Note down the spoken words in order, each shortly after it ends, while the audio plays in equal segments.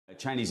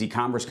Chinese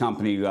e-commerce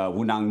company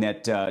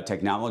Wunangnet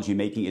Technology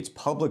making its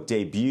public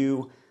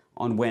debut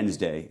on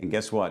Wednesday. And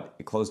guess what?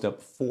 It closed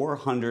up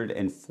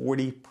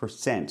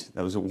 440%.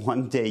 That was a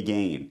one-day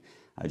gain.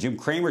 Jim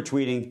Cramer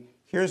tweeting,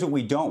 "Here's what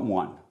we don't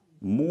want.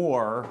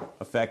 More,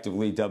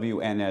 effectively,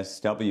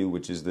 WNSW,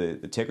 which is the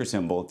ticker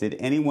symbol. Did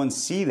anyone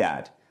see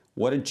that?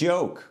 What a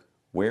joke.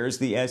 Where's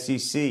the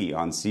SEC?"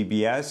 On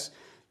CBS.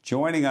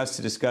 Joining us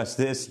to discuss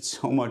this and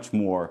so much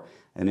more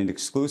in an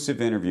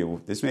exclusive interview.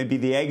 This may be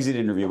the exit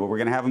interview, but we're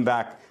going to have him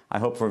back, I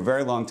hope, for a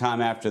very long time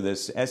after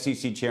this.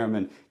 SEC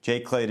Chairman Jay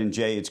Clayton.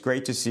 Jay, it's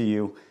great to see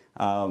you.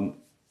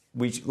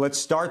 Let's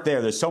start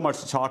there. There's so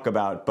much to talk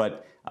about,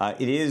 but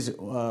it is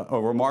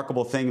a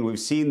remarkable thing. And we've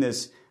seen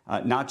this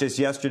not just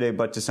yesterday,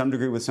 but to some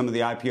degree with some of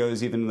the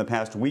IPOs even in the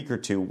past week or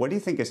two. What do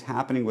you think is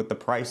happening with the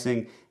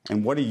pricing,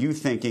 and what are you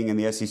thinking and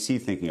the SEC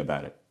thinking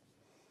about it?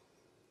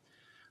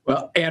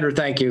 Well, Andrew,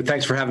 thank you.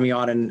 Thanks for having me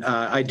on. And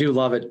I do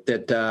love it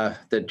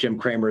that Jim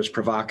Cramer is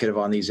provocative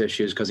on these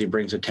issues because he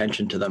brings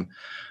attention to them.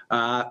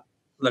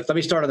 Look, let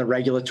me start on the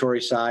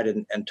regulatory side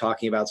and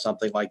talking about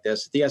something like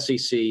this. The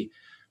SEC,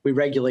 we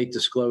regulate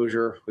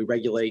disclosure, we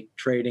regulate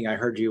trading. I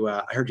heard you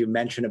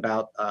mention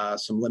about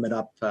some limit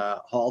up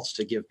halts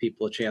to give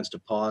people a chance to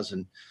pause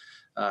and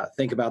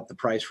think about the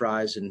price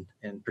rise in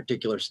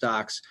particular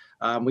stocks.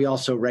 We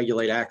also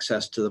regulate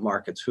access to the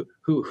markets.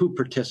 Who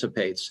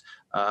participates?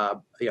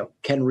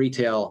 Can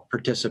retail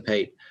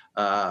participate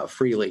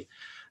freely?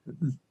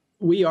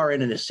 We are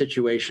in a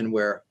situation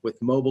where,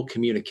 with mobile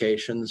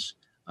communications,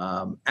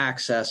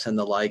 access, and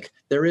the like,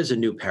 there is a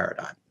new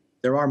paradigm.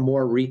 There are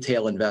more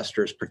retail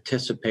investors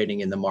participating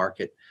in the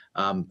market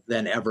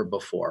than ever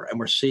before, and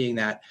we're seeing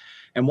that.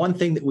 And one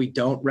thing that we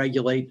don't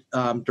regulate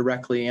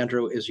directly,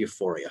 Andrew, is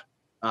euphoria.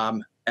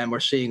 And we're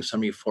seeing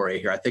some euphoria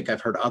here. I think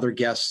I've heard other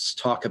guests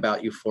talk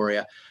about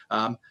euphoria.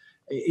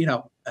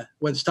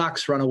 When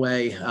stocks run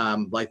away,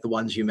 like the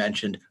ones you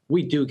mentioned,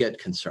 we do get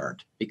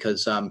concerned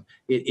because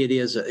it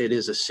is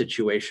a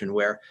situation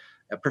where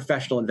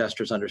professional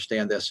investors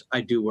understand this.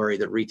 I do worry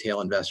that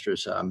retail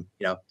investors,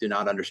 do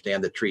not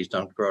understand that trees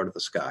don't grow to the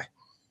sky.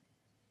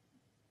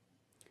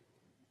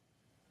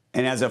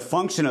 And as a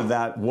function of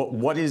that,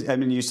 what is? I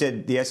mean, you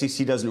said the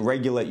SEC doesn't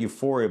regulate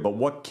euphoria, but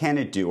what can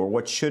it do, or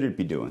what should it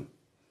be doing?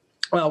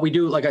 Well, we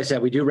do, like I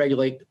said, we do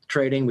regulate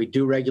trading. We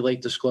do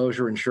regulate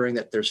disclosure, ensuring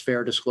that there's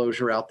fair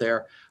disclosure out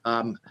there.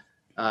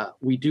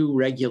 We do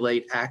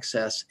regulate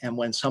access. And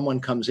when someone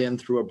comes in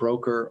through a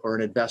broker or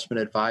an investment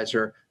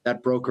advisor,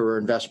 that broker or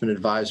investment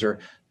advisor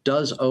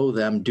does owe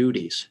them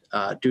duties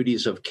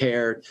of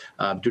care,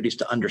 duties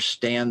to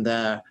understand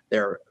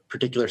their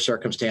particular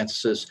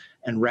circumstances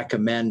and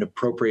recommend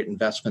appropriate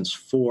investments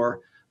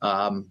for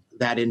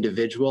that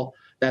individual.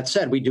 That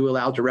said, we do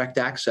allow direct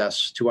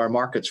access to our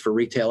markets for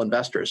retail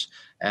investors.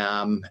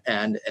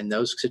 And in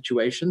those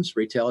situations,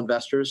 retail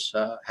investors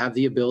have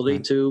the ability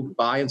to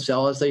buy and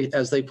sell as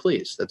they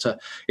please.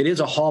 It is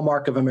a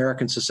hallmark of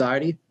American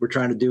society. We're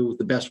trying to do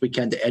the best we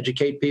can to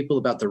educate people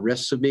about the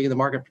risks of being in the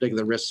market,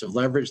 particularly the risks of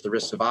leverage, the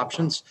risks of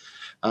options.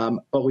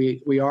 But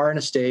we are in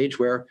a stage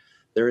where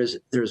there's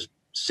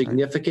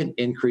significant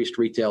increased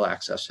retail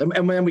access.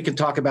 And then we can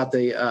talk about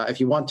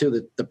if you want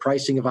to, the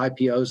pricing of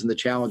IPOs and the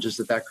challenges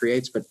that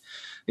creates. But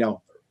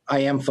I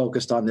am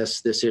focused on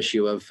this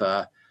issue of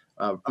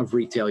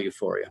retail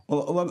euphoria.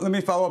 Well, let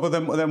me follow up with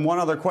them. One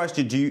other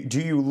question: Do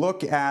you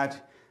look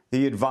at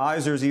the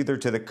advisors either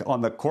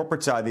on the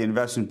corporate side, the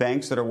investment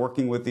banks that are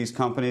working with these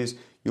companies?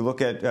 You look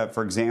at,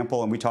 for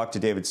example, and we talked to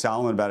David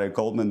Solomon about it at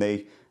Goldman.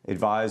 They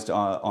advised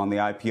on the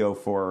IPO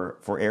for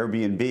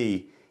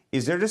Airbnb.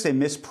 Is there just a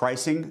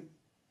mispricing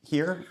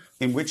here?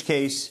 In which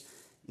case,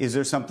 is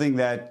there something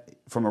that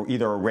from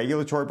either a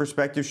regulatory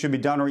perspective should be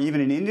done or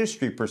even an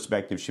industry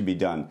perspective should be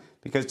done?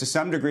 Because to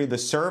some degree, the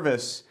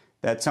service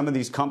that some of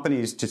these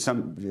companies,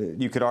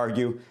 you could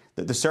argue,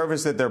 that the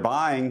service that they're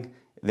buying,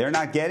 they're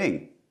not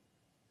getting.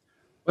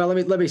 Well,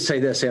 let me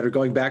say this, Andrew.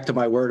 Going back to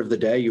my word of the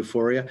day,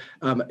 euphoria.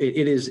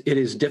 It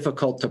is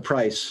difficult to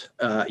price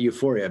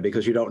euphoria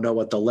because you don't know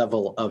what the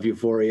level of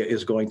euphoria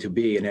is going to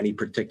be in any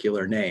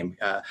particular name.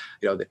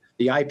 The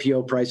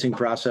IPO pricing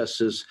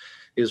process is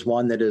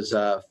one that is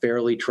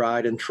fairly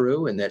tried and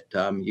true, and that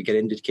you get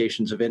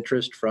indications of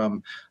interest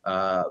from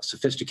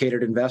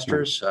sophisticated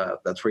investors.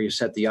 That's where you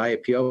set the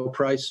IPO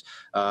price.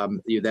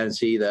 You then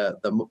see the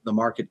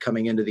market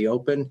coming into the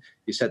open.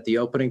 You set the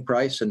opening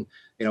price, and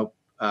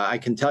I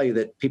can tell you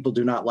that people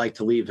do not like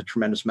to leave a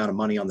tremendous amount of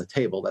money on the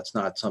table. That's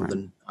not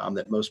something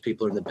that most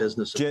people are in the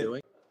business of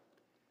doing.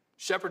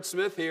 Shepard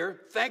Smith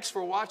here. Thanks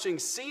for watching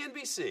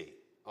CNBC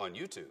on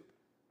YouTube.